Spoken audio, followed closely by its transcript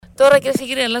Τώρα, κυρίες και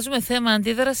κύριοι, αλλάζουμε θέμα.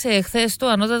 Αντίδρασε εχθές το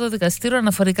Ανώτατο Δικαστήριο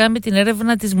αναφορικά με την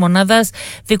έρευνα της Μονάδας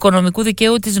Δικονομικού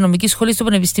Δικαίου της Νομικής Σχολής του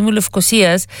Πανεπιστημίου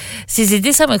Λευκωσίας.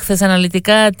 Συζητήσαμε χθες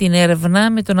αναλυτικά την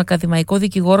έρευνα με τον ακαδημαϊκό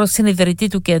δικηγόρο συνιδρυτή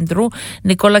του κέντρου,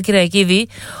 Νικόλα Κυριακίδη.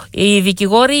 Οι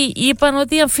δικηγόροι είπαν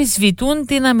ότι αμφισβητούν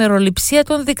την αμεροληψία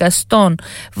των δικαστών.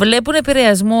 Βλέπουν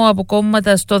επηρεασμό από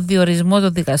κόμματα στο διορισμό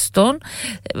των δικαστών.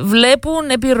 Βλέπουν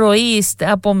επιρροή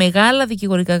από μεγάλα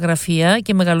δικηγορικά γραφεία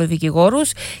και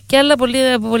μεγαλοδικηγόρους και άλλα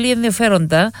πολύ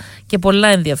ενδιαφέροντα και πολλά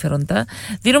ενδιαφέροντα.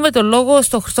 Δίνουμε το λόγο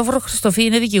στον Χριστόφορο Χριστοφή,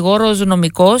 είναι δικηγόρος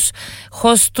νομικός,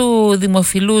 host του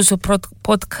δημοφιλούς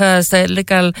podcast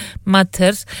Legal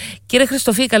Matters. Κύριε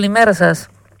Χριστοφή, καλημέρα σας.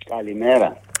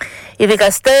 Καλημέρα. Οι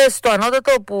δικαστές στο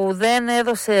ανώτατο που δεν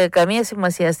έδωσε καμία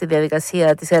σημασία στη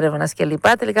διαδικασία της έρευνας και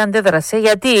λοιπά, τελικά αντέδρασε.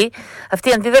 Γιατί αυτή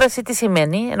η αντίδραση τι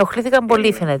σημαίνει? Ενοχλήθηκαν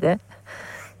πολύ, φαίνεται.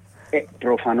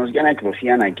 Προφανώς για να εκδοθεί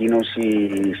η ανακοίνωση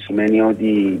σημαίνει ότι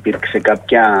υπήρξε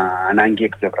κάποια ανάγκη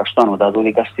εκ πλευράς του Ανώτατου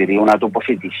Δικαστηρίου να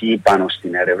τοποθετηθεί πάνω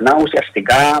στην έρευνα.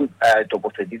 Ουσιαστικά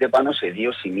τοποθετείται πάνω σε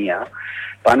δύο σημεία.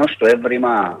 Πάνω στο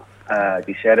έβριμα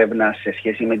της έρευνας σε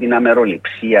σχέση με την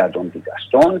αμεροληψία των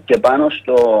δικαστών και πάνω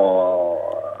στο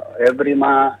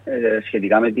έβριμα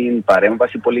σχετικά με την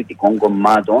παρέμβαση πολιτικών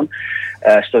κομμάτων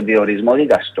στο διορισμό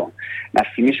δικαστών. Να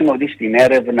θυμίσουμε ότι στην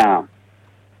έρευνα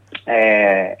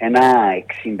ένα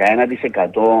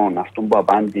 61% αυτών που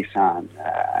απάντησαν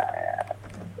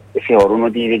θεωρούν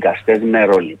ότι οι δικαστές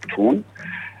μεροληπτούν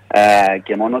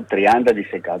και μόνο 30%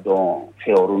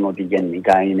 θεωρούν ότι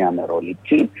γενικά είναι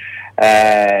αμερόληπτοι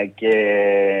και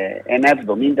ένα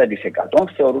 70%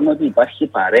 θεωρούν ότι υπάρχει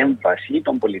παρέμβαση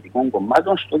των πολιτικών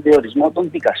κομμάτων στο διορισμό των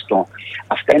δικαστών.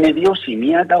 Αυτά είναι δύο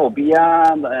σημεία τα οποία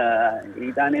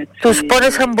ήταν έτσι... Τους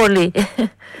πόνεσαν πολύ.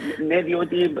 Ναι,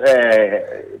 διότι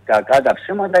κακά τα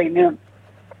ψέματα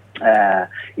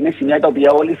είναι σημεία τα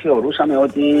οποία όλοι θεωρούσαμε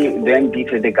ότι δεν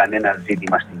τίθεται κανένα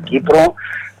ζήτημα στην Κύπρο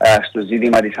στο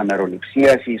ζήτημα της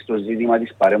αμεροληψίας ή στο ζήτημα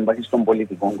της παρέμβασης των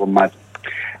πολιτικών κομμάτων.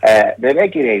 Βέβαια,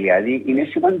 κύριε Ηλιάδη, είναι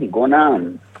σημαντικό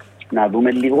να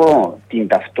δούμε λίγο την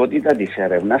ταυτότητα της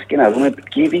έρευνας και να δούμε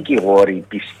ποιοι δικηγόροι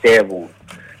πιστεύουν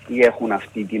ή έχουν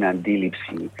αυτή την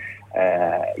αντίληψη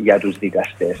για τους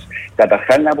δικαστές.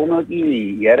 Καταρχάς να πούμε ότι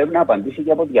η έρευνα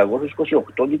απαντήθηκε από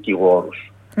 228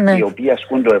 δικηγόρους, ναι, οι οποίοι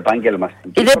ασκούν το επάγγελμα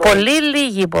στην Κύπρο. Είναι πολύ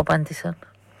λίγοι που απάντησαν.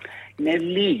 Είναι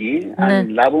λίγοι, ναι, αν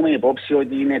λάβουμε υπόψη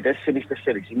ότι είναι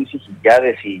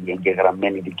 4.000-4.500 οι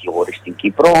εγγεγραμμένοι δικηγόροι στην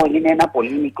Κύπρο, είναι ένα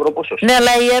πολύ μικρό ποσοστό. Ναι,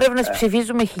 αλλά οι έρευνες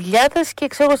ψηφίζουμε χιλιάδες και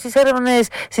ξέρω στις έρευνες,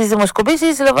 στις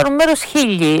δημοσκοπήσεις λαμβάνουν μέρος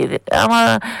 1.000.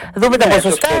 Άμα δούμε τα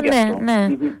ποσοστά,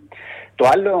 ναι. Το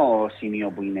άλλο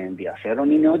σημείο που είναι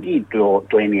ενδιαφέρον είναι ότι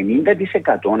το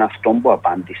 90% αυτών που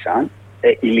απάντησαν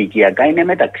ηλικιακά είναι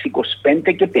μεταξύ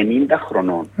 25 και 50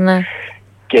 χρονών. Ναι.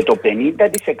 Και το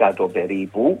 50%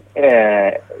 περίπου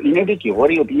είναι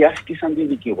δικηγόροι οι οποίοι άσκησαν τη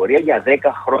δικηγορία για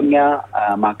 10 χρόνια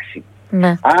μάξιμου.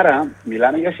 Ναι. Άρα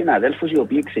μιλάμε για συναδέλφους οι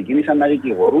οποίοι ξεκίνησαν να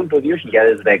δικηγορούν το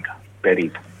 2010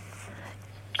 περίπου.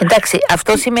 Εντάξει,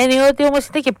 αυτό σημαίνει ότι όμως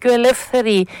είναι και πιο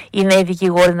ελεύθεροι οι νέοι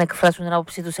δικηγόροι να εκφράσουν την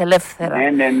άποψή τους ελεύθερα.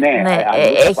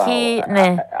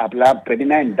 Ναι. Απλά πρέπει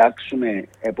να εντάξουμε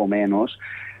επομένως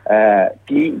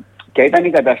ποια ήταν η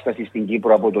κατάσταση στην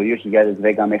Κύπρο από το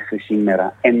 2010 μέχρι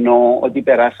σήμερα, ενώ ότι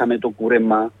περάσαμε το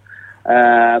κούρεμα,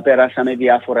 περάσαμε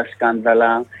διάφορα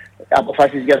σκάνδαλα,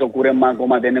 αποφάσεις για το κούρεμα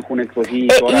ακόμα δεν έχουν εκδοθεί.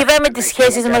 Είδαμε τις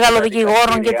σχέσεις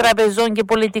μεγαλοδικηγόρων και τραπεζών και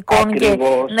πολιτικών.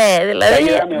 Ακριβώς. Ναι, δηλαδή,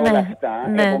 είδαμε όλα αυτά.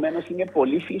 Ναι. Επομένως είναι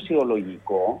πολύ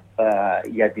φυσιολογικό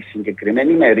για τη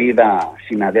συγκεκριμένη μερίδα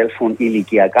συναδέλφων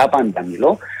ηλικιακά πάντα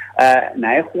μιλώ,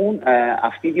 να έχουν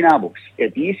αυτή την άποψη.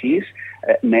 Επίσης,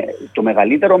 το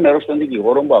μεγαλύτερο μέρος των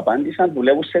δικηγόρων που απάντησαν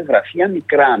δουλεύουν σε γραφεία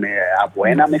μικρά, από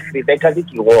 1 μέχρι 10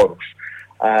 δικηγόρους.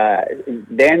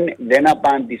 Δεν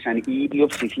απάντησαν ή η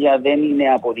πλειοψηφία δεν είναι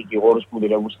από δικηγόρους που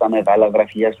δουλεύουν στα μεγάλα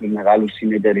γραφεία, στους μεγάλους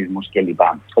συνεταιρισμούς κλπ.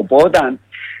 Οπότε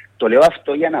το λέω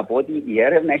αυτό για να πω ότι η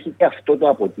έρευνα έχει και αυτό το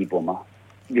αποτύπωμα.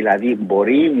 Δηλαδή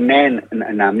μπορεί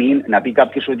να πει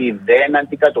κάποιος ότι δεν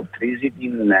αντικατοπτρίζει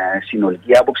την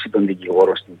συνολική άποψη των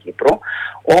δικηγόρων στην Κύπρο,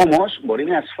 όμως μπορεί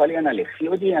με ασφάλεια να λεχθεί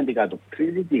ότι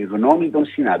αντικατοπτρίζει τη γνώμη των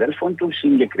συναδέλφων του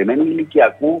συγκεκριμένου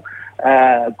ηλικιακού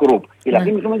γκρουπ.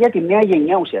 Δηλαδή μιλούμε για τη νέα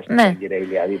γενιά ουσιαστικά, κύριε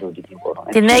Ηλιάδη, των δικηγόρων.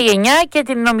 Τη νέα γενιά και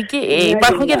την νομική.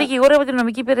 Υπάρχουν και δικηγόροι από την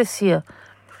νομική υπηρεσία.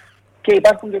 Και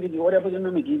υπάρχουν και δικηγόροι από την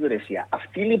νομική υπηρεσία.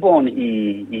 Αυτή λοιπόν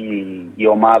η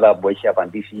ομάδα που έχει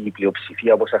απαντήσει, η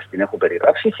πλειοψηφία όπως σας την έχω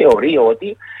περιγράψει, θεωρεί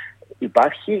ότι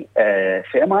υπάρχει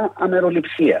θέμα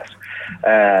αμεροληψίας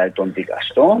των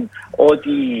δικαστών,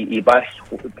 ότι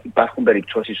υπάρχουν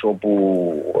περιπτώσεις όπου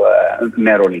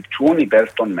μεροληπτούν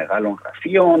υπέρ των μεγάλων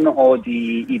γραφείων,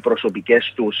 ότι οι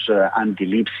προσωπικές τους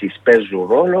αντιλήψεις παίζουν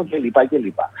ρόλο κλπ.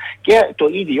 Και το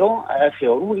ίδιο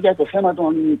θεωρούν για το θέμα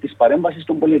της παρέμβασης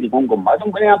των πολιτικών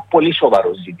κομμάτων, που είναι ένα πολύ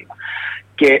σοβαρό ζήτημα.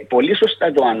 Και πολύ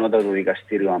σωστά το Ανώτατο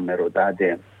Δικαστήριο, αν με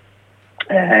ρωτάτε,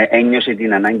 ένιωσε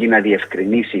την ανάγκη να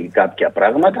διευκρινίσει κάποια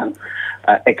πράγματα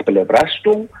εκ πλευράς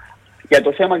του. Για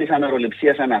το θέμα της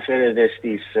αμεροληψίας αναφέρεται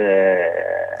στις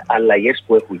αλλαγές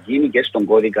που έχουν γίνει και στον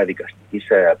κώδικα δικαστικής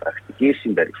πρακτικής,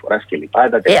 συμπεριφοράς κλπ.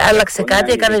 Άλλαξε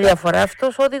κάτι, έκανε διαφορά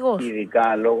αυτός ο οδηγός?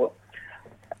 Ειδικά λόγω...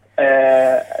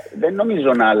 δεν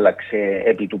νομίζω να άλλαξε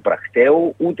επί του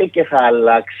πρακτέου, ούτε και θα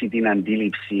αλλάξει την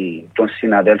αντίληψη των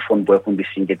συναδέλφων που έχουν τη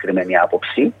συγκεκριμένη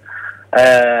άποψη.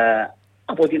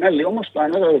 Από την άλλη όμως το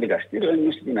Ανώτατο Δικαστήριο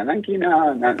ένιωσε την ανάγκη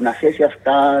να θέσει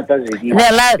αυτά τα ζητήματα. Ναι,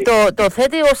 αλλά το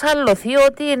θέτει ως αλωθή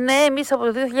ότι ναι, εμείς από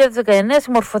το 2019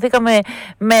 συμμορφωθήκαμε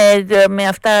με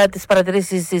αυτά τις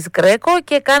παρατηρήσεις της Γκρέκο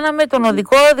και κάναμε τον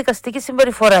οδικό δικαστικής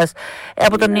συμπεριφοράς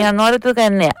από τον Ιανουάριο του 2019.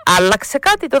 Άλλαξε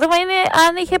κάτι? Το θέμα είναι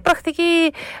αν είχε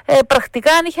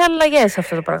πρακτικά αν είχε αλλαγές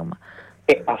αυτό το πράγμα.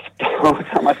 Αυτό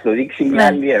θα μας το δείξει μια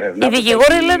άλλη έρευνα. Οι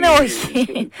δικηγόροι λένε όχι.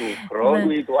 Του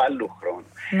χρόνου ή του άλλου χρόνου.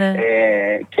 Ναι.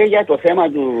 Και για το θέμα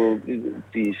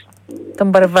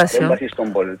των παρεμβάσεων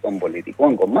των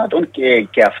πολιτικών κομμάτων,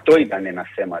 και αυτό ήταν ένα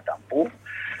θέμα ταμπού.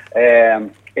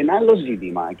 Ένα άλλο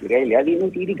ζήτημα, κυρία Ηλιάδη, είναι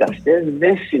ότι οι δικαστές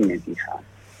δεν συμμετείχαν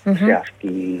σε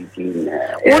αυτή την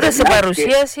έρευνα. Ούτε σε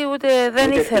παρουσίαση, ούτε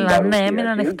δεν ήθελαν. Ναι,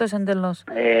 έμειναν εκτός εντελώς.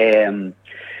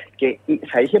 Και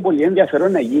θα είχε πολύ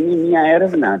ενδιαφέρον να γίνει μια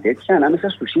έρευνα τέτοια ανάμεσα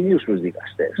στους ίδιους τους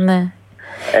δικαστές. Ναι.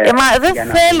 Μα δεν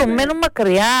θέλουν, μένουν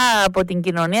μακριά από την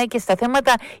κοινωνία και στα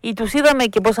θέματα, τους είδαμε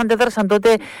και πώς αντέδρασαν τότε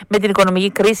με την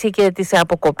οικονομική κρίση και τις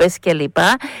αποκοπές κλπ.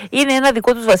 Είναι ένα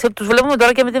δικό τους βασίλειο. Τους βλέπουμε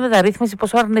τώρα και με τη μεταρρύθμιση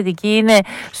πόσο αρνητικοί είναι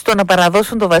στο να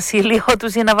παραδώσουν το βασίλειο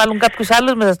τους ή να βάλουν κάποιους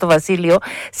άλλους μέσα στο βασίλειο,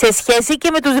 σε σχέση και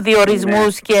με τους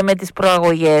διορισμούς και με τις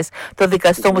προαγωγές των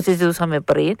δικαστών που συζητούσαμε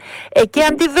πριν, και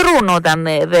αντιδρούν όταν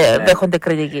δέχονται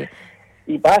κριτική.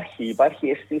 Υπάρχει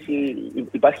αίσθηση,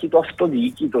 υπάρχει το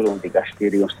αυτοδιοίκητο των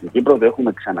δικαστήριων στην Κύπρο, το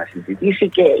έχουμε ξανασυζητήσει,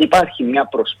 και υπάρχει μια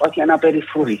προσπάθεια να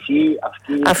περιφρουρηθεί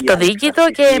αυτή η αυτοδιοίκητο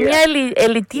και μια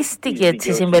ελιτίστικη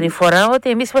έτσι συμπεριφορά, ότι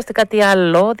εμείς είμαστε κάτι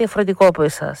άλλο διαφορετικό από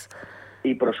εσάς.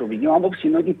 Η προσωπική μου άποψη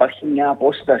είναι ότι υπάρχει μια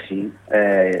απόσταση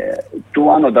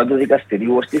του Ανωτάτου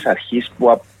Δικαστηρίου ως της αρχής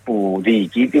που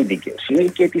διοικεί την δικαιοσύνη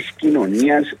και της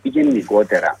κοινωνίας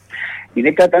γενικότερα.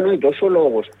 Είναι κατανοητός ο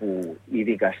λόγος που οι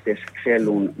δικαστές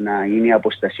θέλουν να είναι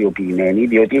αποστασιοποιημένοι,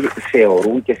 διότι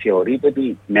θεωρούν και θεωρείται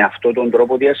ότι με αυτόν τον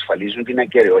τρόπο διασφαλίζουν την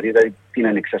ακεραιότητα, την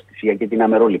ανεξαρτησία και την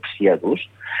αμεροληψία τους.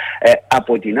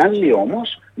 Από την άλλη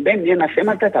όμως μπαίνει ένα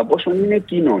θέμα κατά πόσον είναι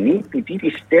κοινωνοί, του τι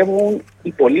πιστεύουν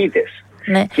οι πολίτες.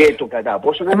 Ναι. Και το κατά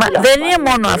πόσο δεν είναι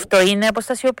μόνο αυτό, είναι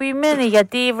αποστασιοποιημένοι,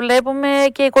 γιατί βλέπουμε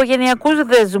και οικογενειακούς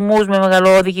δεσμούς με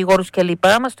μεγαλοδικηγόρους κλπ.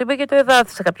 Μας το είπε και το ΕΔΑΘ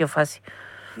σε κάποια φάση.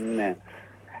 Ναι.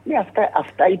 Ναι,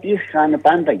 αυτά υπήρχαν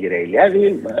πάντα, κύριε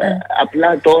Ηλιάδη.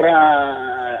 Απλά τώρα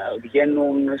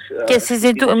βγαίνουν και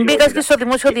μπήκαν και στο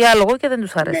δημόσιο διάλογο και δεν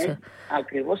τους άρεσε. Ναι,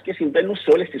 ακριβώς, και συμβαίνουν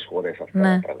σε όλες τις χώρες αυτά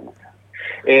τα πράγματα.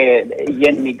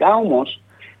 Γενικά όμως,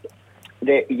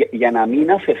 για να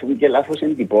μην αφαιθούν και λάθος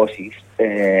εντυπώσεις,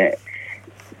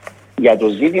 για το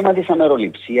ζήτημα της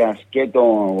αμεροληψίας και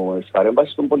της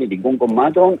παρέμβασης των πολιτικών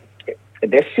κομμάτων,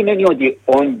 δεν σημαίνει ότι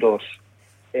όντως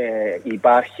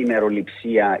υπάρχει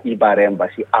μεροληψία ή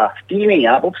παρέμβαση. Αυτή είναι η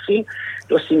άποψη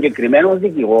των συγκεκριμένων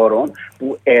δικηγόρων,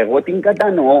 που εγώ την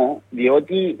κατανοώ,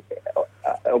 διότι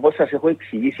όπως σας έχω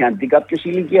εξηγήσει, αντί κάποιος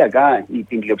ηλικιακά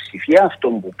την πλειοψηφία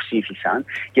αυτών που ψήφισαν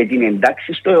και την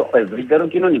εντάξει στο ευρύτερο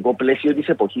κοινωνικό πλαίσιο της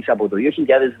εποχής από το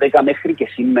 2010 μέχρι και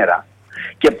σήμερα,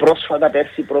 και πρόσφατα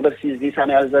πρόπερση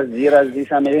ζήσαμε Αλζαζίρα,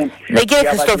 ζήσαμε... Ναι, κύριε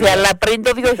Χριστόφη, αλλά πριν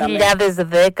το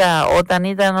 2010, όταν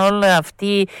ήταν όλη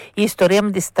αυτή η ιστορία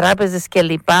με τις τράπεζες και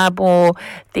λοιπά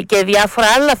και διάφορα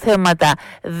άλλα θέματα,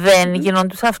 δεν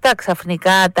γινόντουσαν αυτά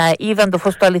ξαφνικά? Τα είδαν το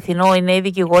φως του αληθινό οι νέοι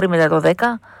δικηγόροι μετά το 10?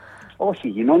 Όχι,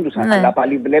 γινόντουσαν, ναι. Αλλά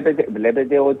πάλι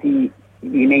βλέπετε ότι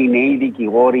είναι οι νέοι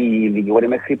δικηγόροι, οι δικηγόροι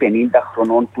μέχρι 50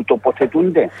 χρονών που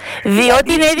τοποθετούνται.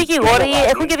 Διότι οι νέοι δικηγόροι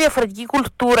έχουν και διαφορετική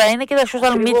κουλτούρα, είναι και τα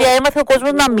social media, έμαθε ο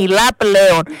κόσμος να μιλά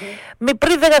πλέον. Με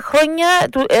πριν 10 χρόνια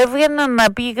του έβγαιναν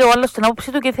να πει και ο άλλος την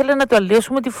άποψή του και ήθελε να του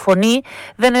αλλοιώσουμε τη φωνή,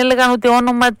 δεν έλεγαν ούτε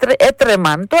όνομα,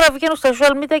 έτρεμαν. Τώρα βγαίνουν στα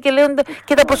social media και λένε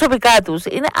και τα προσωπικά τους.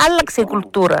 Άλλαξε η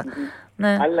κουλτούρα.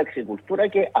 Άλλαξε η κουλτούρα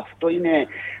και αυτό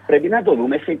πρέπει να το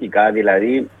δούμε θετικά.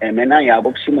 Δηλαδή, εμένα η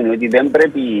άποψη μου είναι ότι δεν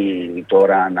πρέπει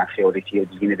τώρα να θεωρηθεί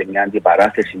ότι γίνεται μια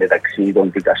αντιπαράθεση μεταξύ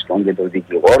των δικαστών και των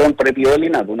δικηγόρων. Πρέπει όλοι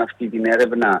να δουν αυτή την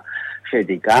έρευνα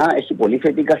θετικά. Έχει πολύ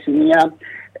θετικά σημεία.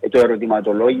 Το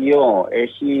ερωτηματολόγιο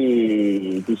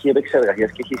έχει τύχη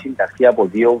επεξεργασίας και έχει συνταχθεί από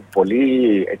δύο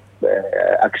πολύ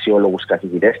αξιόλογους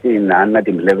καθηγητές, την Άννα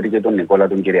την Πλεύρη και τον Νικόλα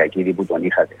τον Κυριακίδη που τον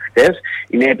είχατε χτες.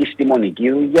 Είναι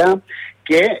επιστημονική δουλειά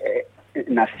και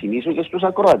να θυμίσω και στους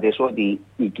ακροατές ότι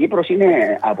η Κύπρος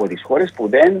είναι από τις χώρες που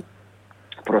δεν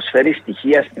προσφέρει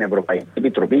στοιχεία στην Ευρωπαϊκή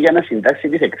Επιτροπή για να συντάξει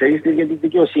τις εκθέσεις της για τη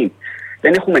δικαιοσύνη.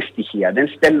 Δεν έχουμε στοιχεία, δεν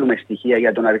στέλνουμε στοιχεία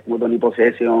για τον αριθμό των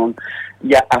υποθέσεων,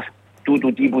 για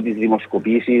του τύπου της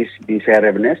δημοσκοπήσεις, τις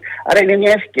έρευνες. Άρα είναι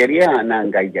μια ευκαιρία να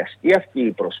αγκαλιαστεί αυτή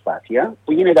η προσπάθεια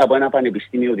που γίνεται από ένα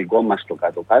πανεπιστήμιο δικό μας στο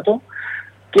κάτω-κάτω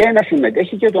και να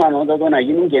συμμετέχει και το ανώτατο, να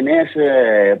γίνουν και νέες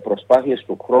προσπάθειες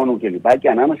του χρόνου κλπ. Και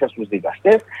ανάμεσα στους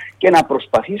δικαστές και να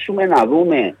προσπαθήσουμε να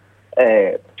δούμε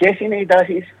ποιες είναι οι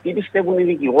τάσεις, τι πιστεύουν οι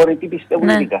δικηγόροι, τι πιστεύουν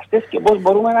οι δικαστές και πώς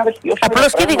μπορούμε να βελτιώσουμε.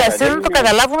 Απλώς και οι δικαστές να το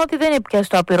καταλάβουν ότι δεν είναι πια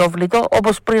στο απειρόβλητο,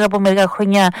 όπως πριν από μερικά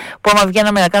χρόνια που άμα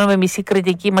βγαίναμε να κάνουμε μισή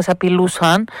κριτική μας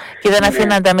απειλούσαν και δεν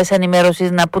αφήναν τα μέσα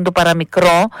ενημέρωσης να πούν το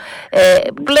παραμικρό.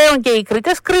 Πλέον και οι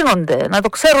κριτές κρίνονται, να το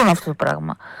ξέρουν αυτό το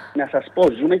πράγμα. Να σας πω,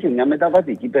 ζούμε και μια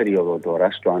μεταβατική περίοδο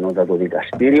τώρα στο ανώτατο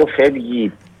δικαστήριο.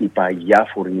 Φεύγει η παγιά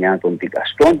φουρνιά των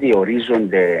δικαστών,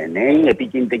 διορίζονται νέοι,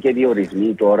 επίκυνται και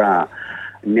διορισμοί τώρα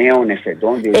νέων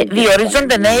εφετών.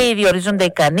 Διορίζονται νέοι, διορίζονται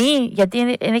ικανοί, γιατί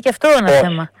είναι και αυτό ένα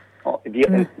θέμα.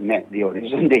 Ναι,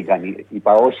 διορίζονται ικανοί.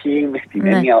 Είπα όχι με την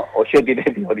έννοια, όχι ότι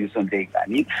δεν διορίζονται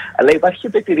ικανοί, αλλά υπάρχει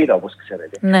πετηρίδα όπως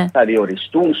ξέρετε. Θα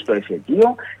διοριστούν στο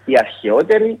εφετείο οι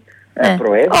αρχαιότεροι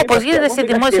προέδροι. Όπως γίνεται στη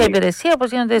δημόσια υπηρεσία,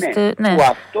 όπως γίνεται που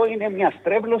αυτό είναι μια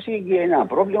στρέβλωση και ένα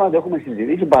πρόβλημα, το έχουμε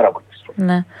συζητήσει πάρα πολύ.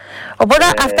 Οπότε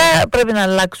αυτά πρέπει να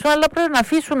αλλάξουν, αλλά πρέπει να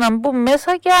αφήσουν να μπουν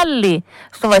μέσα και άλλοι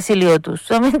στο βασίλειο τους,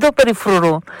 να μην το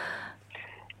περιφρουρούν.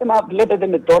 Μα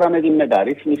βλέπετε τώρα με την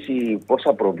μεταρρύθμιση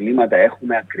πόσα προβλήματα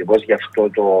έχουμε ακριβώς για αυτό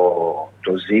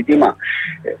το ζήτημα.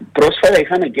 Πρόσφατα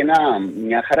είχαμε και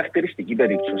μια χαρακτηριστική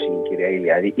περίπτωση, κυρία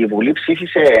Ηλιάδη. Η Βουλή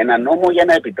ψήφισε ένα νόμο για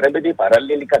να επιτρέπεται η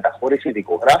παράλληλη καταχώρηση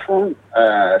δικογράφων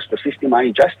στο σύστημα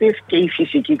e-Justice και η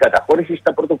φυσική καταχώρηση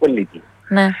στα πρωτοκολλήτια.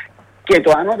 Και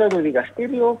το ανώτατο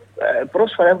δικαστήριο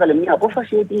πρόσφατα έβγαλε μια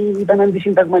απόφαση ότι ήταν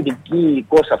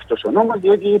αντισυνταγματικός αυτός ο νόμος,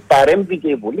 διότι παρέμβηκε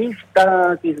η Βουλή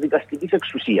της δικαστικής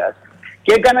εξουσίας.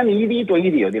 Και έκαναν οι ίδιοι το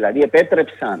ίδιο, δηλαδή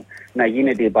επέτρεψαν να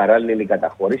γίνεται η παράλληλη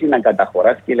καταχώρηση, να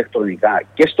καταχωράσει ηλεκτρονικά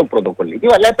και στο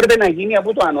πρωτοκολλητήριο, αλλά έπρεπε να γίνει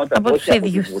από το ανώτατο. Από τους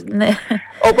ίδιους.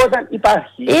 Οπότε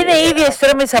υπάρχει. Είναι οι ίδιες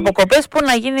τρέμες αποκοπές που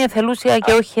να γίνει εθελούσια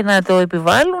και όχι να το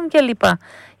επιβάλλουν κλπ.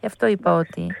 Γι' αυτό είπα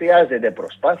ότι χρειάζεται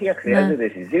προσπάθεια,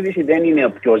 χρειάζεται συζήτηση. Δεν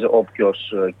είναι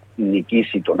όποιος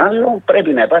νικήσει τον άλλο.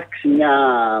 Πρέπει να υπάρξει μια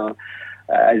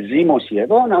ζήμωση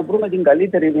εδώ να βρούμε την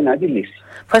καλύτερη δυνατή λύση.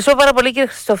 Ευχαριστώ πάρα πολύ, κύριε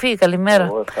Χριστοφή. Καλημέρα.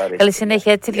 Καλή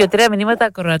συνέχεια. Έτσι, 2-3 μηνύματα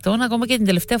ακροατών. Ακόμα και την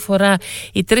τελευταία φορά,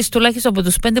 οι 3 τουλάχιστον από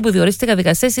τους 5 που διορίστηκαν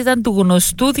δικαστές ήταν του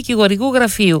γνωστού δικηγορικού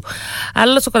γραφείου.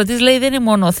 Άλλος ο κρατής λέει δεν είναι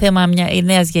μόνο θέμα η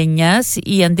νέας γενιάς,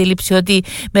 η αντίληψη ότι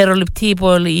μεροληπτεί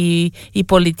η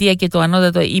πολιτεία και το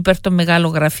ανώτατο υπέρ των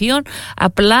μεγάλων γραφείων.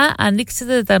 Απλά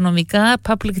ανοίξτε τα νομικά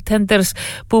public tenders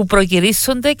που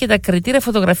προκυρήσονται και τα κριτήρια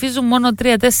φωτογραφίζουν μόνο 3-4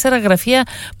 γραφεία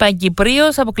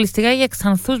Παγκυπρίος, αποκλειστικά για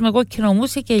Ξανθούς με κόκκινο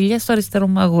μουσι και ηλιά στο αριστερό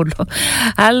μαγούλο.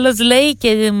 Άλλος λέει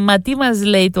και μα τι μας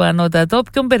λέει το ανώτατο,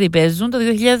 ποιον περιπέζουν. Το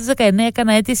 2019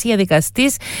 έκανα αίτηση για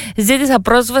δικαστής, ζήτησα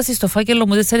πρόσβαση στο φάκελο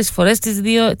μου 4 φορές,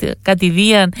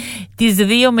 κατηδίαν τις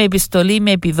 2 με επιστολή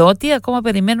με επιδότη. Ακόμα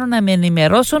περιμένω να με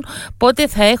ενημερώσουν πότε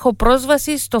θα έχω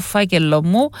πρόσβαση στο φάκελο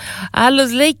μου.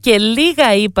 Άλλος λέει και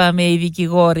λίγα είπαμε οι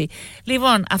δικηγόροι.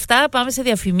 Λοιπόν, αυτά, πάμε σε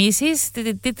διαφημίσεις.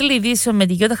 Τίτλοι ειδήσεων με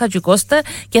τη Γιώτα Χατζικώστα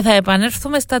και θα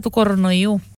επανέλθουμε στα του κορονοϊού.